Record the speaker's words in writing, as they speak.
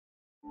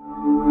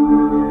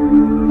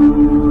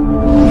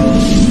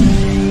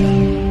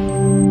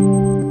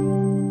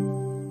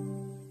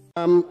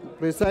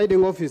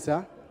Presiding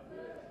Officer,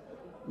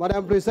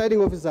 Madam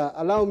Presiding Officer,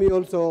 allow me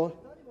also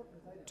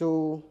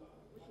to,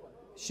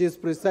 she's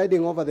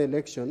presiding over the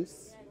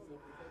elections.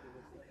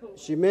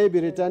 She may be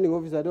returning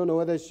officer. I don't know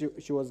whether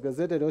she was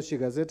gazetted or she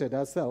gazetted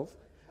herself.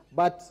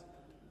 But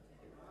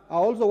I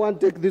also want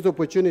to take this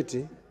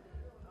opportunity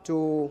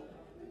to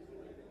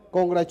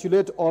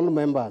congratulate all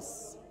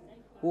members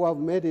who have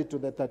made it to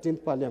the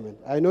 13th Parliament.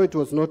 I know it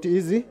was not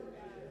easy,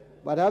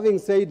 but having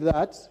said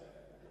that,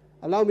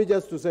 allow me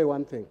just to say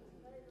one thing.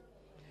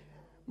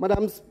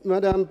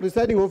 Madam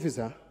Presiding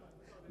Officer,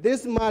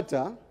 this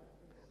matter,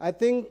 I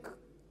think,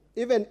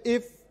 even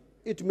if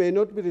it may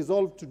not be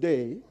resolved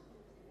today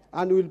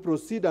and we'll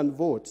proceed and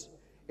vote,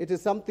 it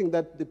is something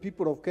that the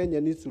people of Kenya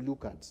need to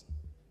look at.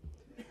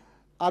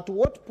 At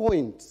what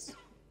point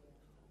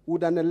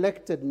would an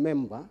elected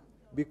member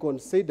be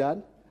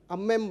considered a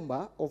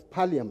member of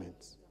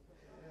Parliament?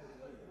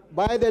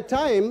 By the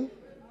time,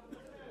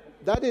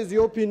 that is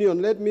your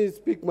opinion, let me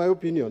speak my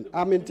opinion.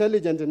 I'm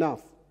intelligent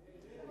enough.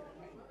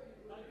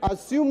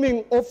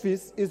 Assuming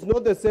office is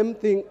not the same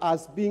thing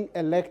as being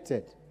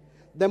elected.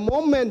 The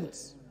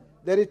moment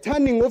the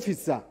returning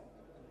officer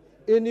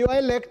in your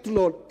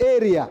electoral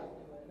area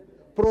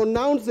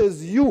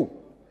pronounces you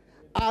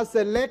as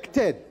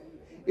elected,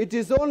 it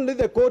is only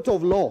the court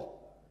of law.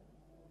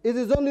 It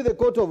is only the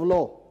court of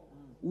law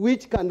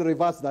which can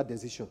reverse that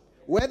decision,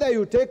 whether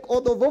you take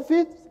oath of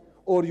office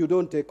or you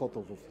don't take oath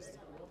of office.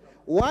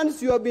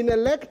 Once you have been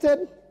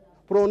elected,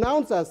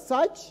 pronounced as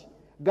such,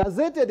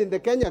 gazetted in the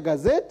Kenya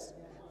Gazette,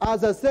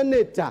 as a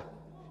senator,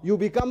 you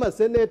become a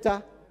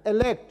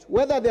senator-elect.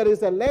 Whether there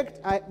is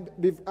elect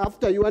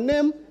after your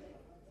name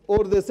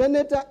or the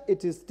senator,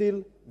 it is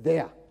still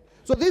there.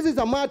 So this is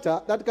a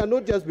matter that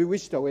cannot just be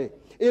wished away.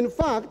 In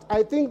fact,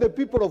 I think the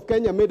people of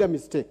Kenya made a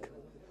mistake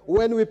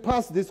when we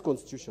passed this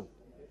constitution.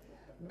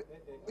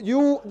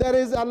 There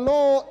is a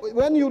law,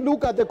 when you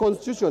look at the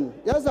constitution,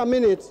 just a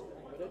minute,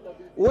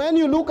 when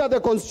you look at the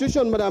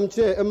constitution,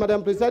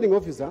 Madam Presiding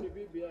Officer,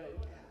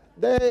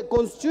 the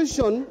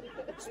constitution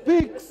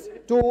speaks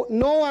to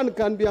no one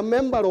can be a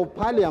member of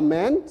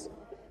Parliament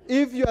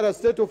if you are a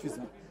state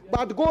officer,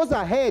 but goes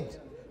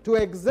ahead to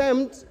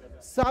exempt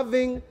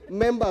serving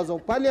members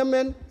of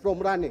Parliament from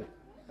running.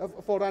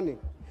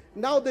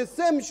 Now the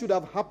same should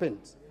have happened.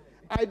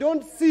 I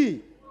don't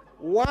see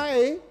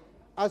why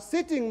a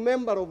sitting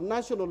member of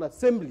National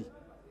Assembly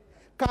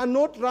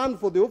cannot run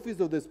for the office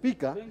of the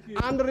Speaker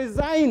and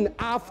resign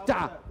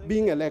after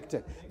being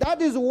elected. That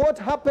is what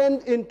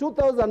happened in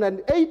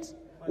 2008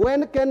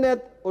 when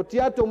Kenneth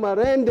Otiato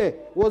Marende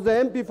was the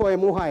MP for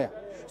Emuhaya.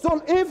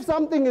 So if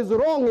something is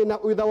wrong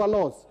with our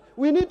laws,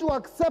 we need to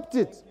accept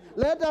it.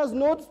 Let us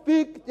not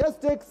speak, just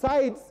take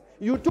sides.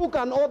 You took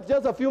an oath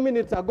just a few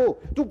minutes ago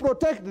to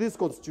protect this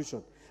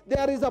constitution.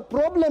 There is a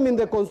problem in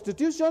the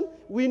constitution.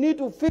 We need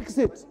to fix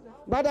it.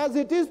 But as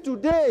it is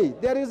today,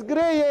 there is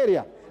gray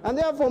area. And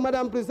therefore,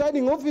 Madam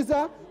Presiding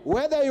Officer,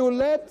 whether you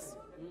let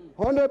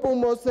Honorable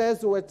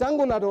Moses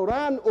Wetangula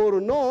run or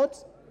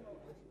not,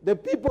 the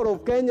people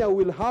of Kenya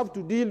will have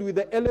to deal with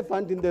the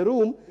elephant in the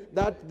room,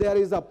 that there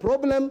is a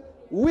problem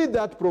with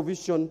that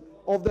provision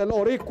of the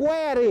law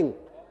requiring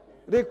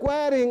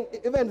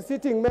even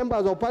sitting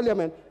members of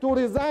Parliament to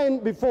resign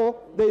before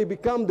they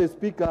become the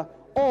Speaker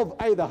of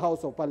either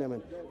House of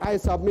Parliament. I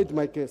submit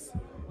my case.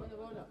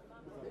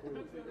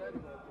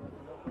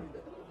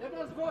 Let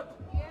us vote.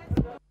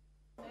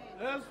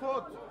 Let's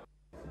vote.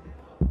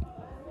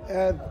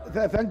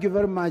 Thank you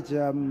very much,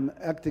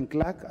 Acting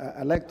Clerk.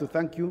 I'd like to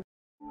thank you.